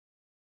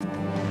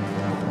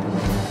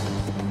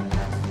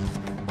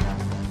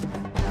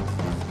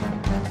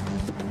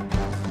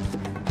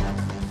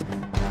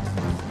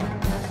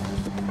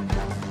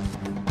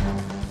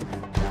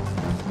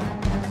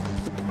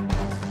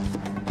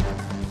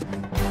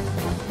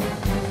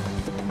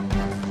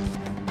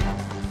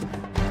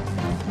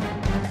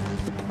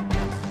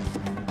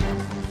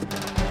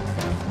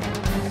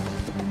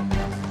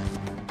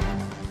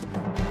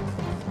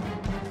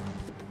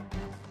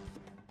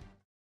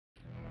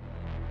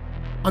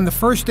On the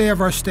first day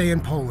of our stay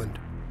in Poland,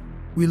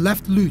 we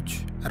left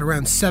Leigh at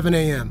around 7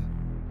 a.m.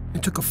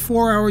 and took a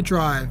 4-hour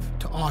drive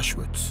to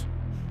Auschwitz.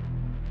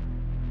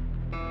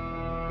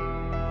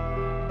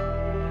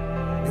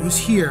 It was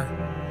here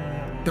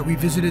that we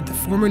visited the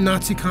former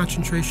Nazi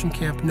concentration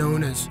camp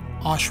known as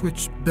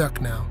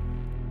Auschwitz-Birkenau.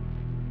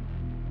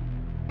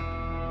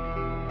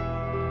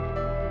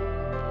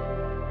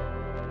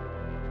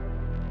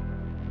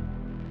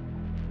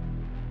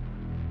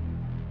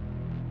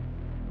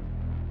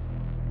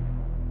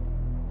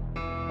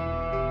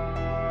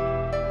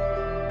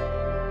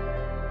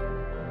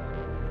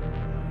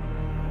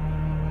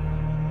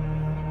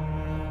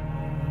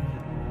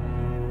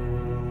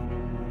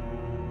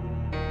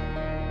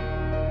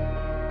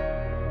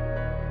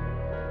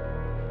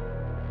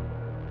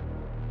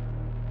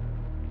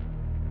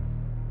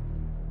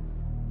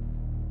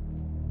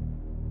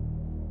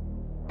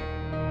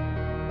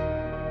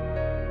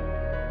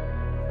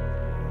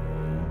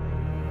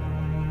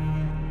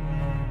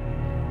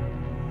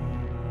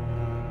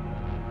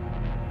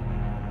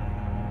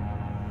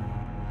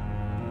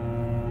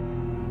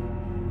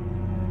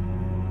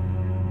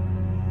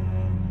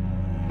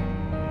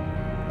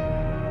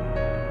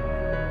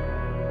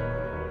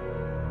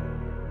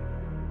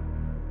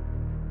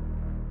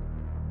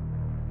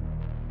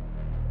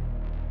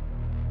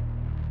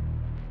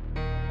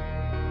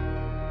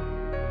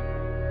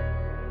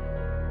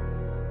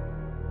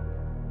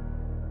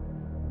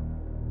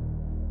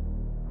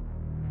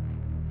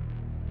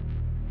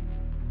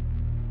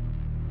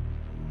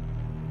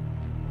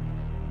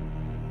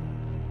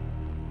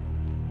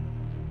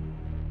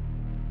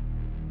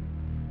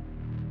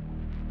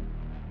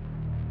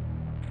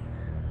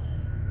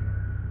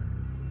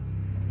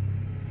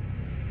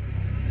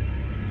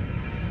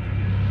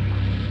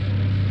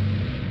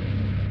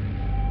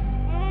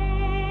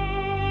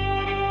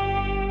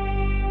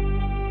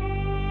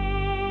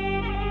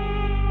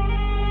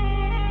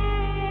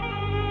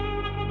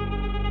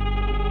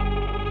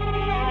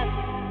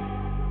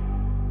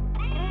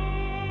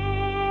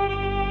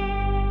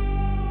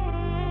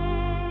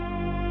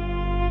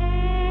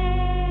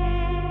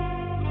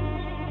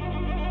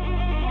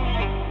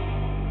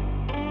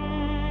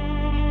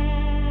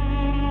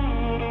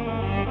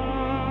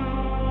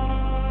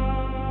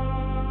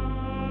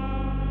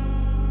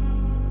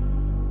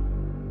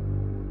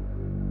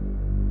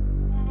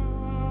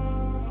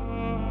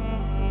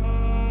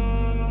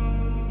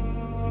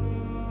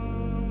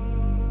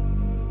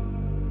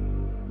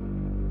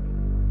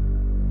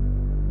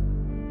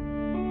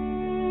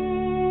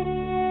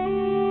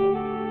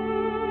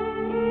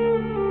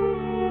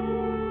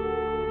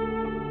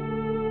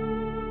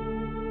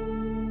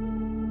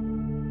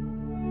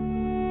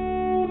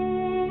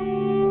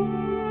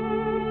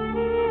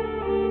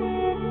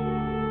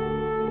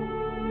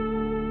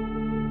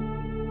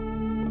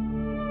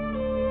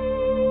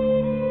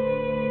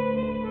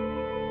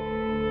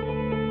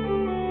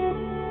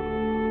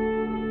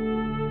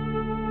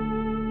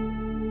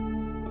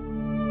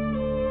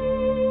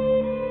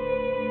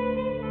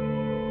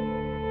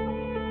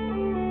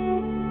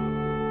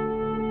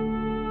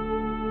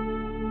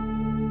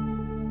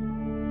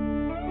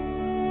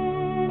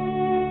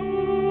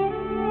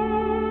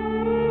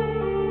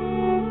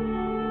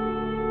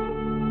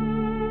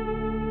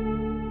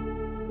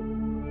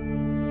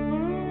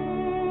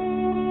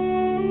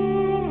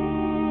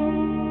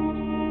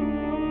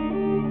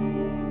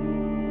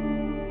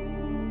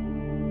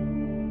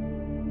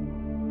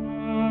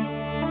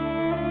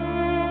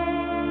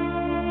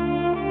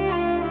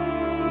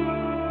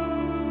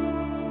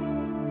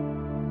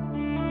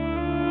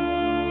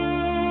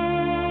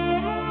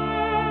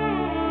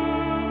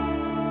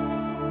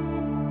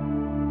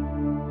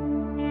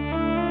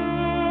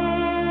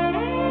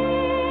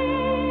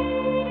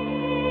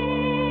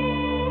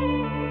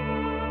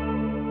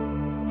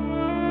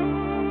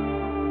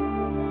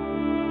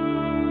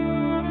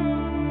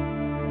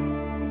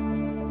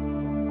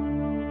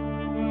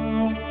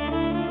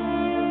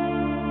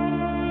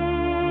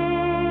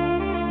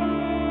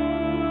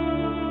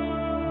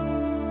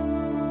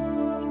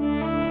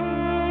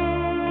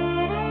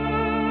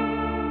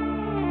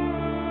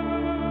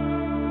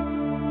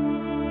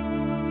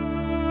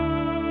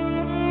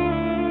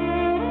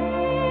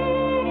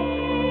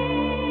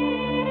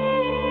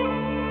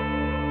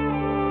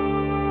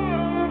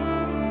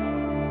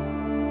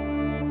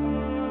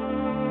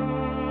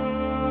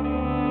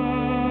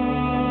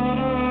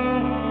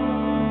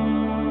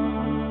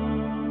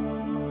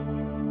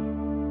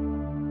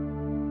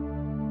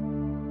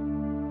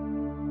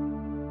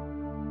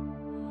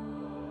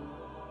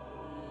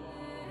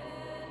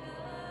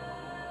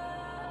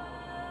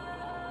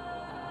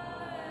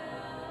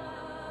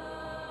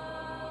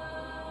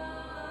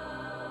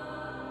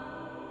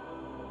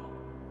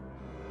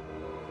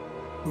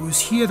 It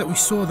was here that we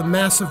saw the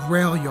massive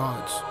rail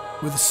yards,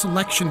 where the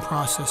selection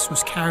process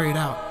was carried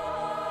out,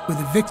 where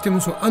the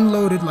victims were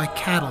unloaded like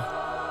cattle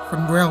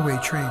from railway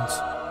trains,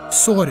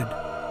 sorted,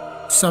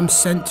 some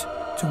sent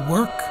to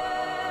work,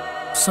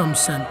 some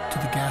sent to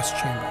the gas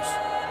chambers.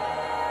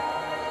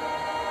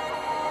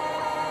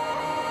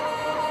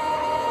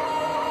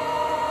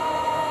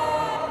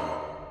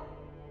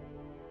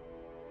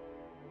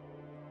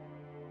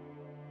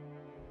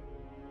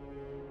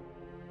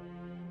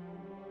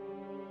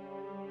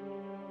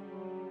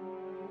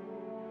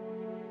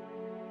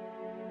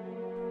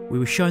 We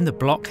were shown the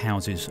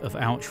blockhouses of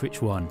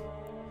Auschwitz I,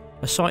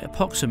 a site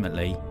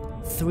approximately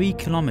 3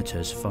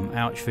 kilometres from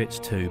Auschwitz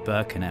to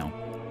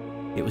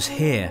Birkenau. It was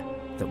here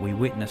that we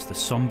witnessed the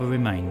sombre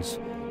remains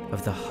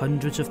of the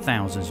hundreds of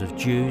thousands of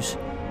Jews,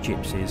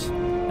 Gypsies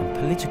and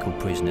political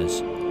prisoners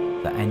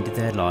that ended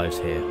their lives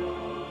here.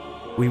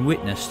 We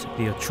witnessed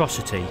the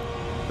atrocity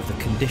of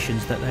the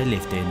conditions that they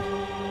lived in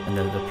and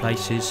the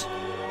places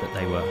that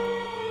they were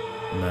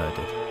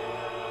murdered.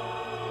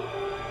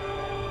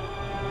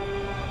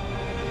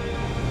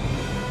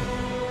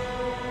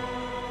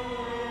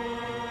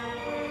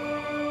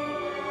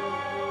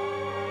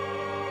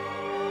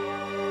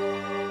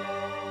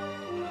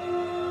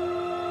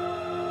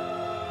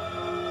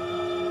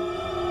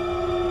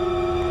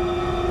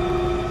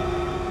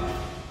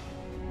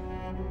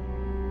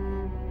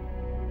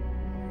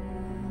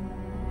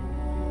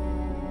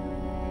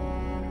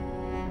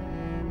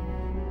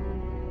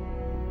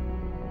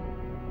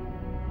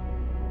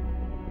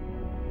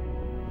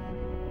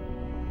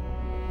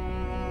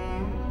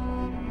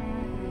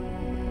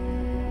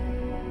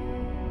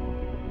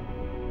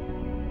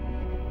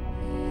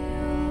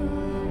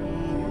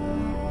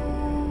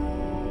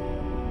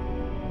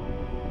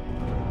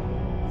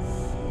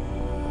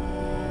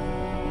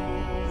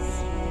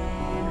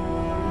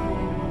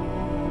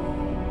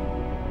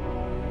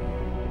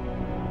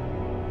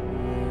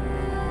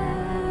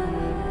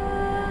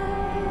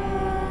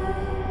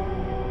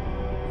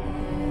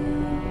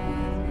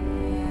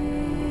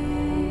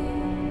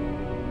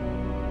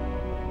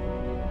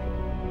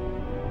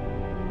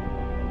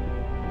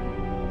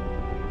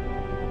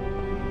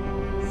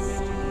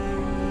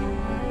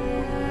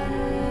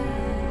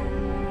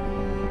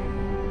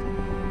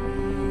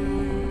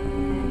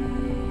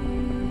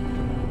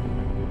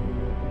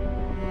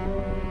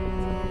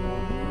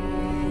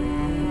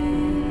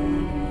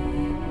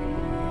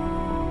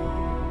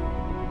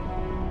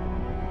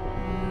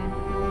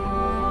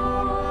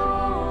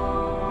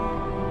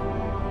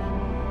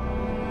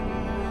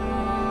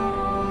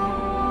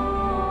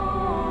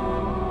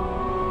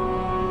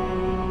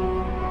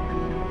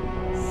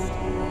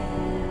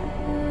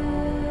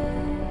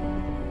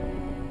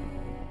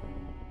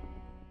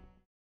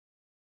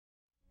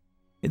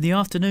 In the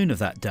afternoon of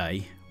that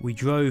day, we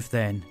drove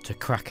then to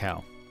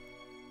Krakow.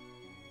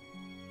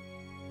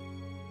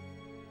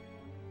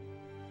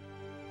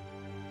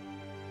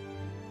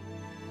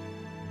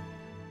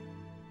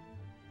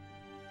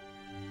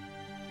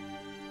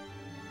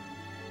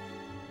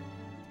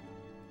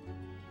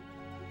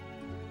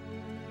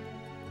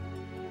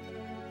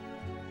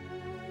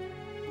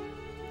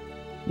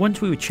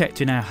 Once we were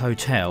checked in our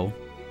hotel,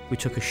 we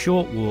took a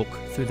short walk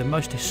through the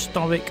most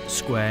historic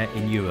square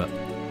in Europe.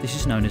 This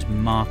is known as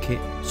Market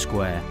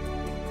Square.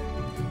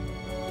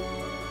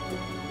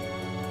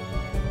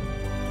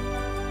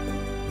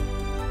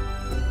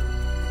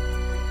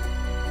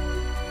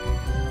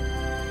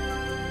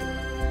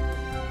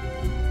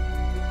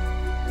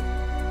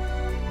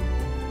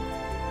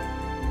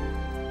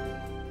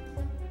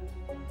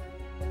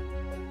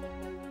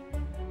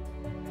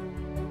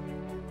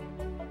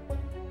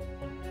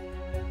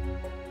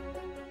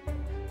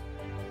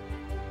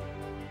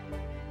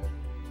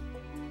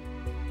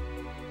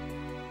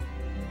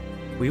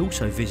 We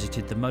also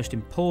visited the most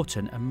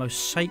important and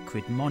most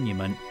sacred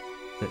monument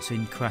that's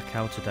in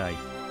Krakow today,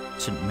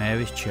 St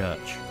Mary's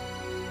Church.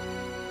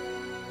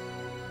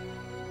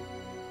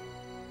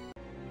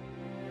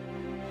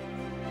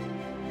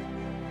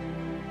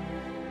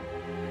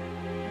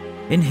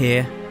 In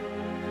here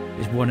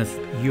is one of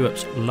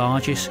Europe's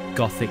largest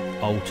Gothic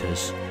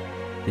altars,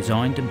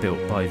 designed and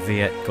built by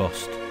Viet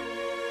Gost.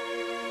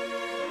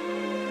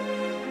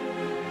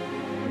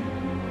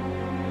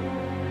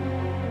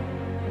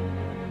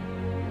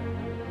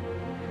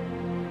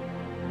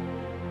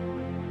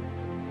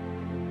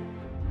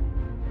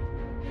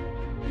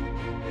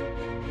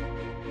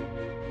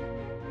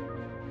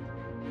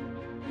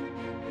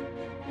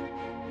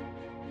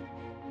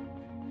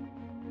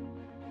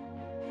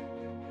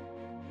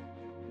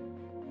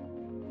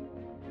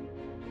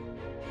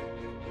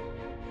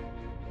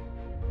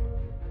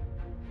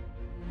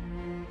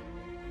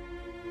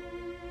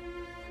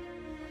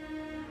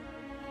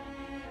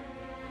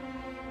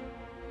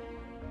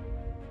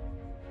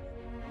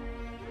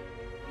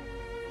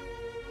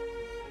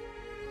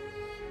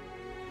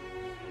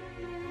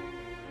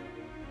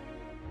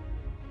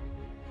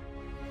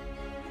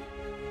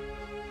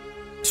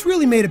 This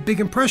really made a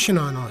big impression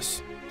on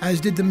us, as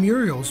did the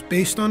murals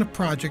based on a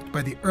project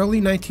by the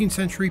early 19th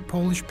century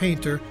Polish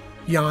painter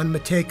Jan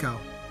Matejko.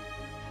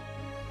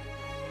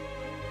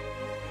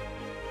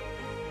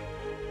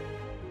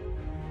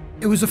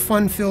 It was a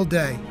fun-filled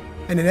day,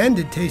 and it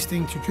ended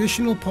tasting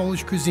traditional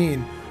Polish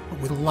cuisine, but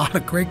with a lot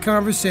of great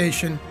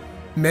conversation,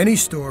 many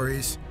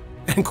stories,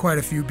 and quite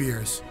a few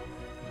beers.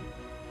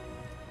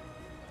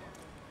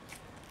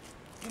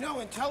 You know,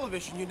 in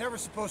television, you're never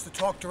supposed to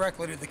talk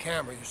directly to the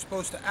camera. You're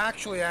supposed to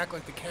actually act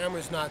like the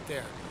camera's not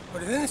there.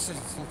 But in this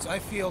instance, I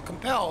feel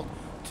compelled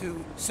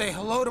to say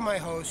hello to my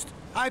host,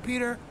 hi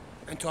Peter,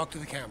 and talk to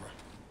the camera.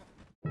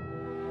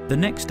 The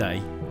next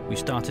day, we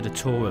started a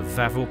tour of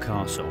Wawel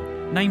Castle,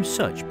 named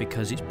such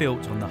because it's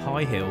built on the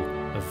high hill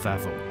of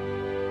Wawel.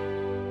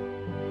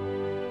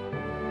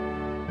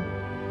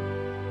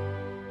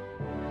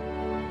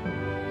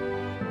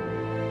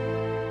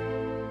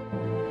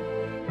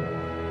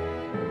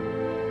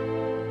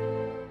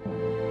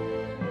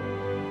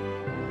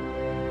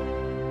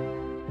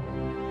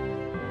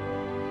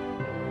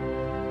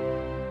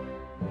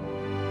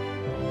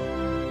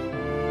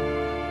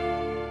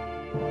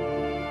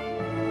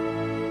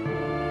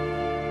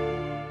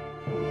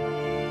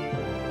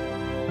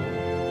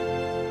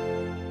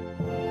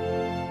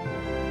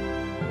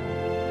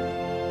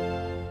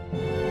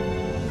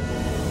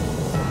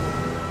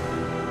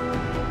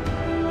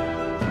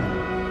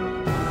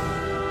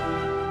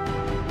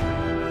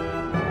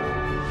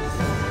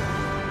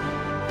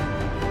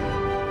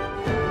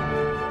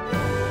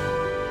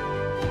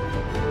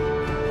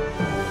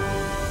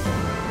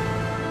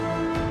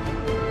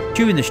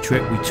 During this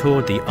trip we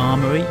toured the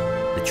armoury,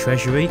 the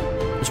treasury,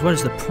 as well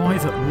as the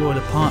private royal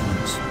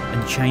apartments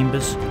and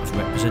chambers of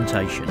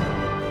representation.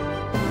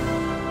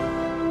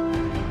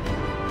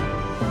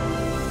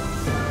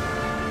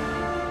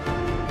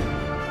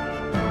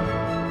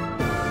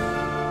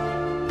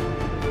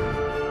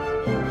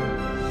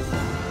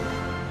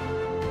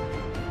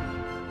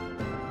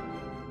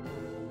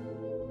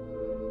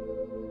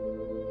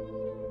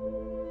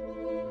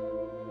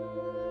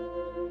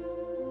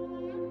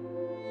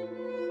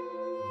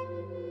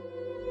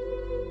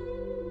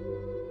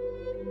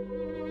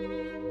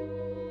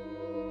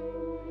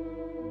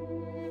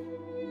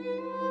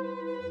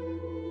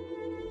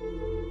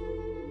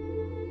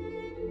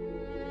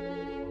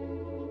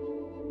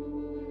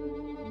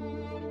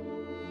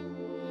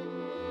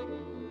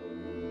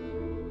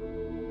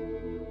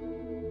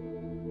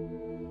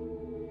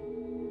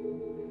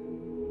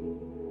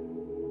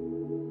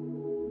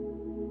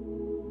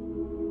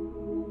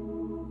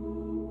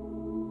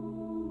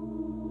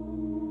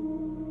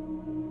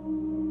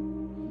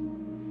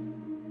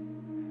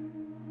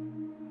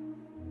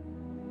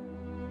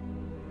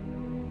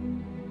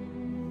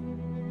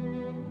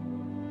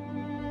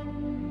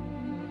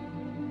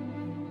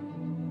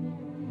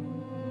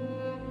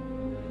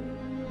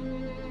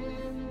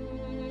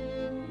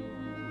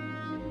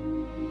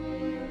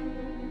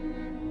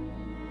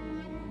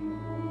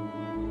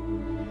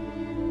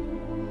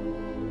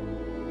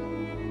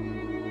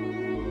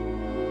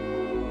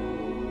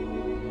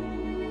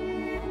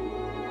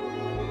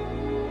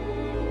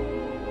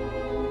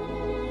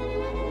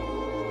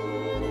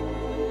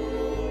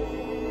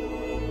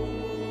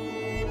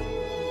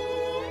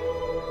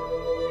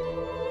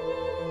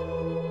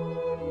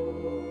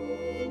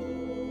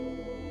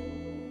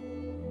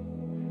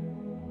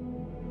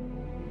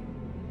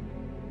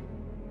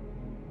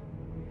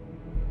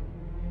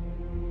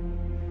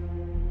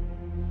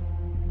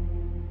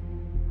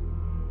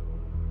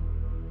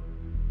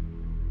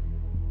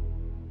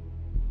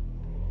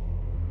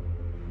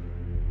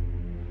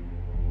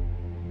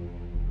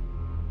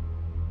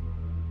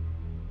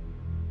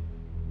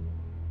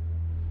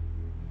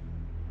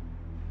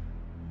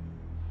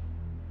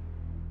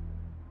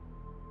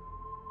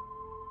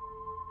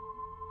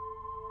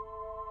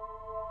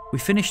 We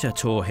finished our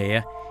tour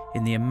here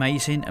in the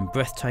amazing and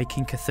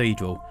breathtaking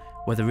cathedral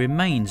where the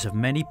remains of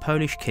many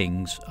Polish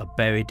kings are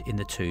buried in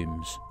the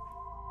tombs.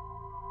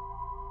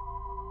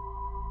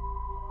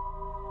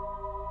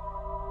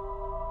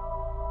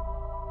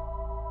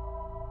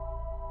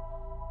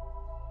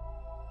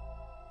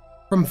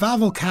 From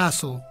Wawel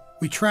Castle,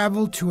 we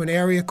traveled to an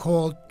area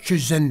called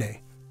Trzenne.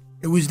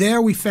 It was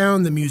there we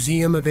found the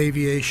Museum of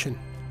Aviation.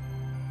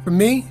 For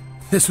me,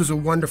 this was a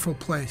wonderful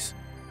place.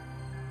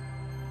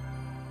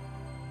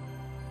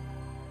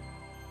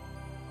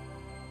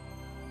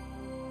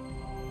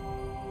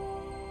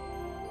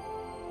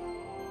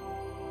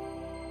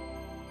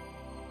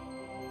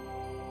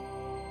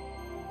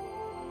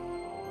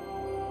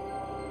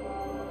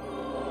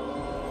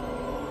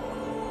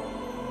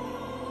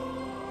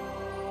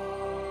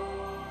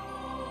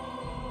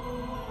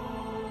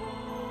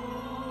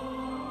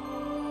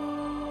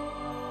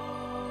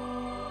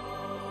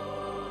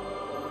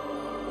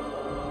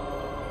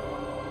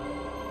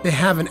 They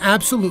have an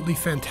absolutely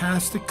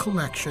fantastic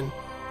collection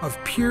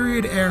of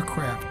period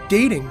aircraft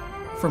dating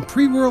from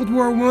pre-World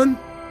War I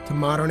to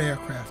modern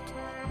aircraft.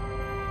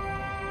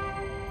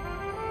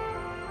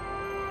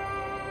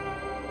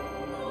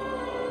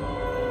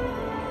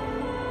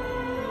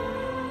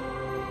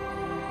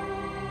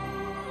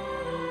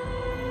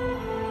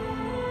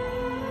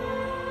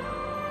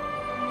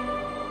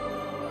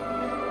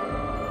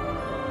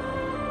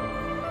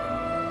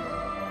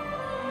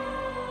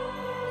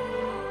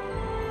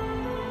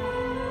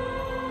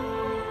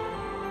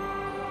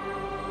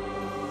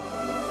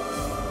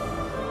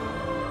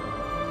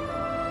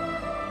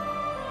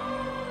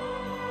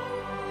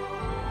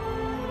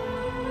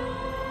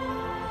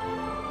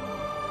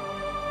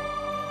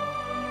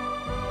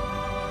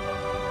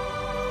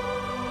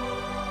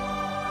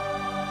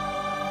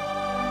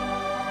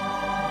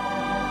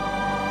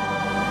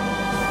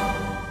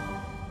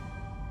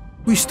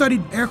 We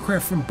studied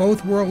aircraft from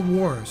both world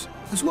wars,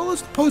 as well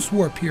as the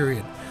post-war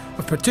period.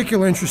 Of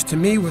particular interest to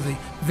me were the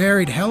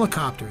varied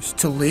helicopters.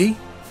 To Leigh,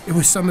 it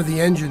was some of the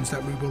engines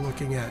that we were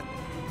looking at.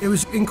 It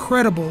was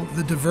incredible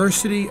the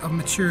diversity of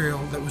material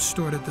that was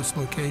stored at this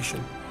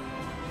location.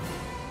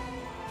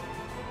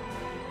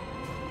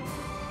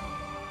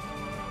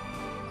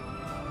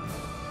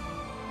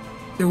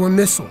 There were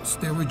missiles,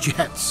 there were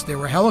jets, there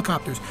were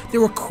helicopters, there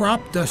were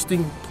crop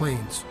dusting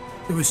planes.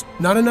 There was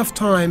not enough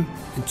time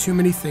and too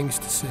many things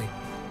to see.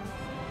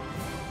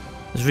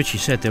 As Richie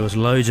said, there was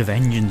loads of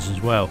engines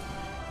as well.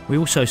 We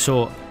also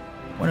saw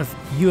one of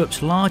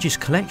Europe's largest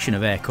collection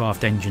of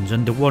aircraft engines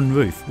under one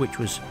roof, which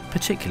was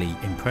particularly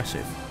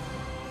impressive.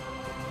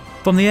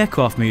 From the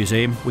Aircraft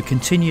Museum, we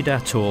continued our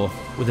tour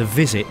with a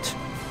visit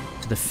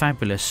to the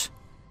fabulous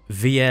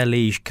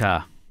Leigh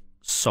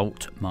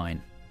salt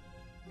mine.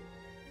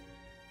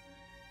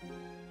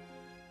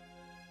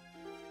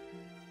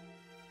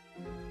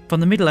 From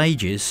the Middle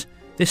Ages,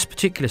 this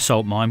particular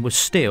salt mine was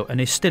still,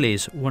 and still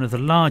is, one of the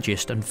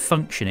largest and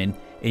functioning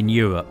in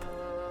Europe.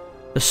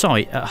 The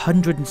site, at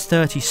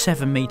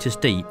 137 metres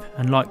deep,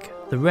 and like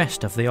the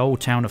rest of the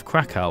old town of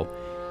Krakow,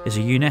 is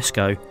a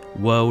UNESCO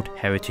World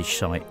Heritage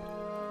Site.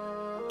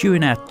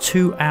 During our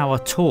 2-hour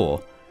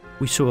tour,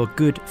 we saw a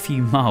good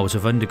few miles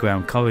of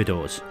underground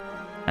corridors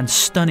and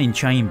stunning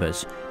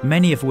chambers,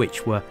 many of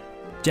which were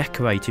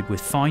decorated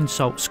with fine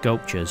salt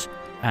sculptures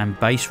and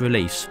bas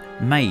reliefs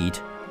made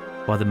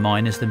by the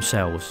miners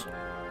themselves.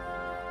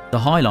 The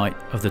highlight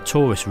of the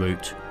tourist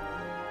route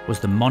was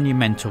the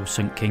monumental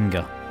St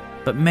Kinga,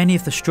 but many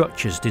of the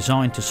structures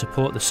designed to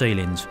support the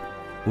ceilings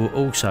were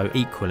also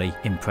equally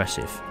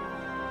impressive.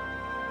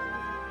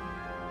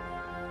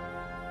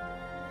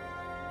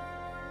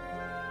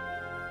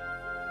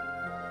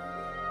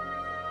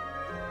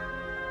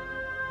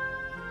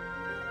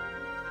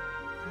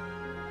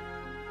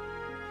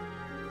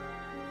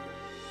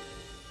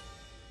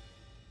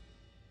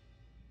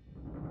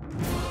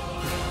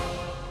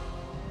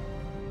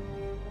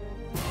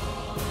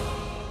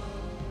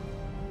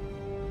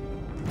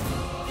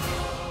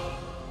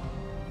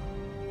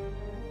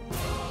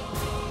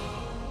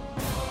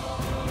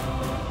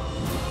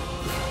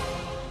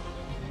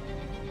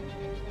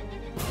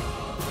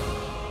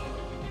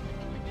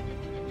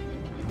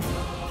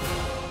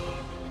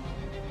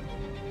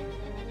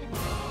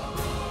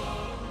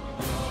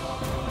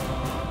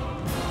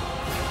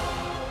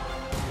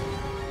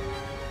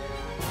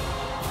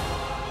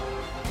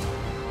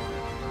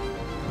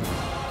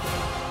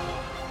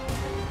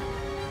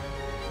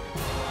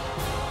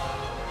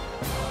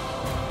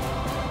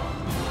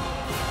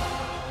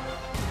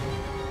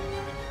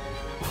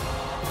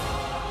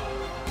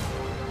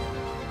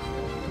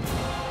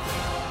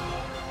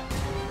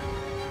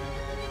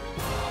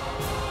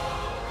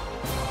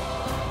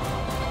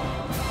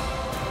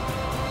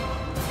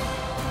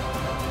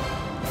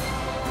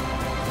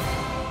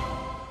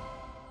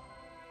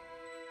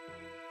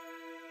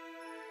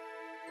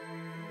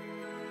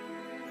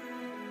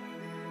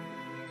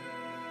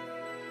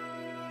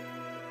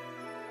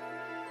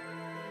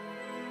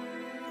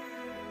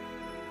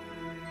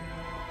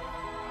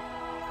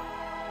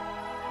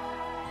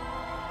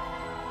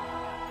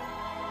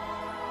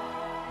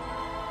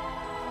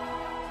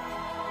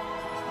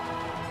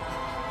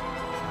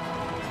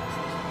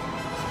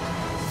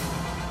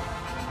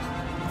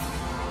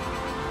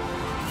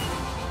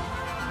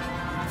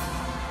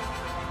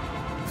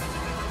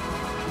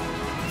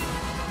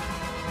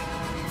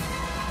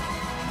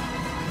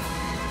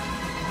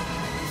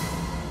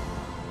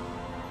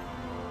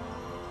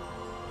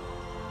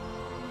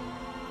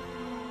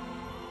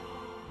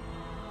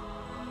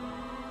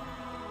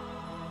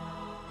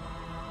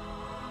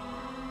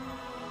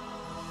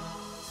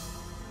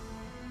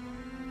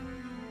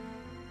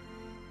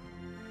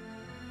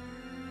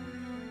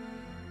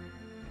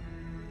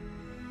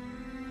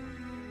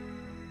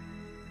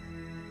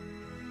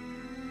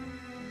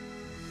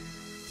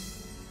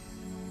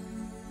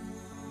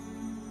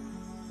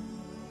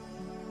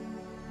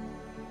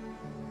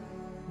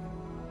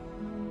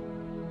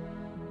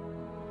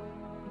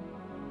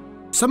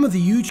 Some of the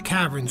huge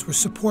caverns were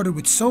supported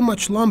with so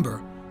much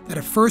lumber that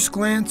at first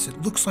glance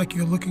it looks like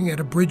you're looking at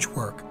a bridge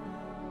work.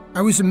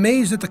 I was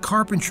amazed at the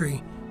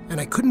carpentry,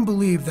 and I couldn't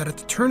believe that at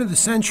the turn of the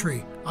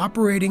century,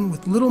 operating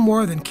with little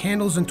more than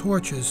candles and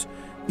torches,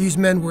 these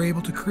men were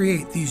able to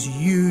create these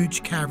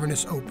huge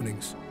cavernous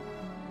openings.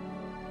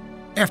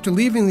 After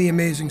leaving the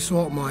amazing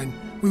salt mine,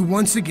 we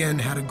once again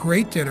had a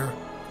great dinner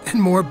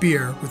and more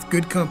beer with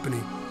good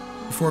company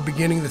before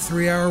beginning the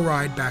 3-hour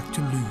ride back to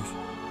Leigh.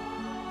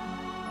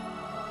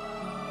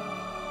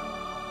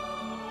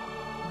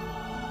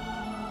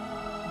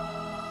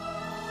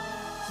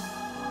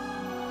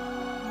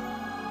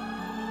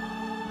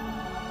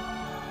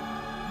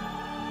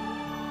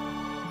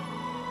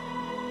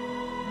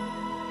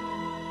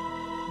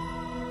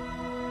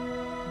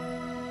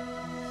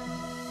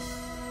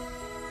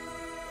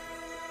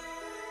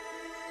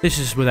 This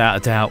is without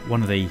a doubt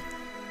one of the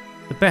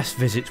best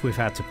visits we've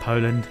had to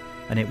Poland.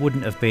 and it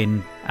wouldn't have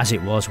been as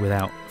it was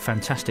without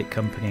fantastic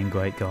company and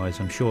great guys.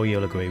 I'm sure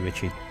you'll agree,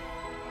 Richie.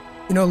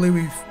 You know, Leigh,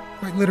 we've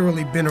quite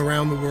literally been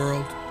around the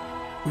world.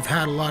 We've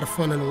had a lot of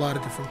fun in a lot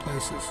of different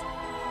places.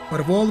 But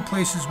of all the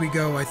places we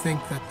go, I think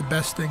that the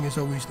best thing is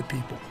always the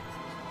people.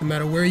 No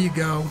matter where you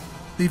go,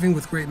 leaving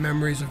with great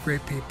memories of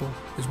great people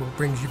is what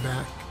brings you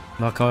back.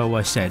 Like I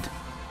always said,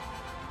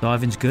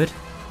 diving's good.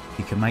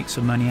 You can make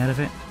some money out of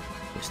it.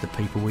 It's the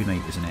people we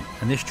meet, isn't it?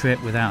 And this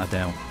trip, without a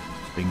doubt,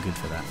 has been good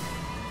for that.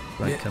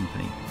 Great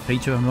company.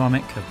 Peter and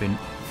Romick have been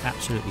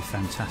absolutely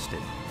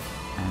fantastic.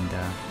 And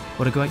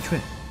what a great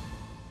trip.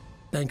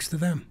 Thanks to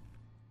them.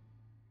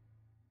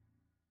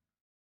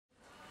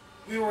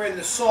 We were in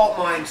the salt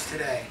mines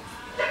today.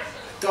 I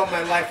thought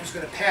my life was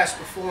going to pass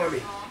before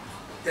me.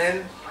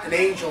 Then an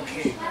angel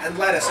came and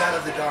led us out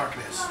of the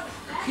darkness.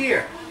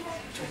 Here,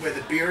 to where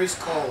the beer is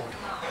cold.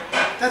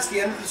 That's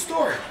the end of the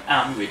story.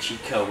 I'm Richie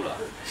Kohler.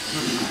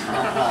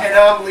 And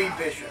I'm Leigh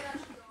Bishop.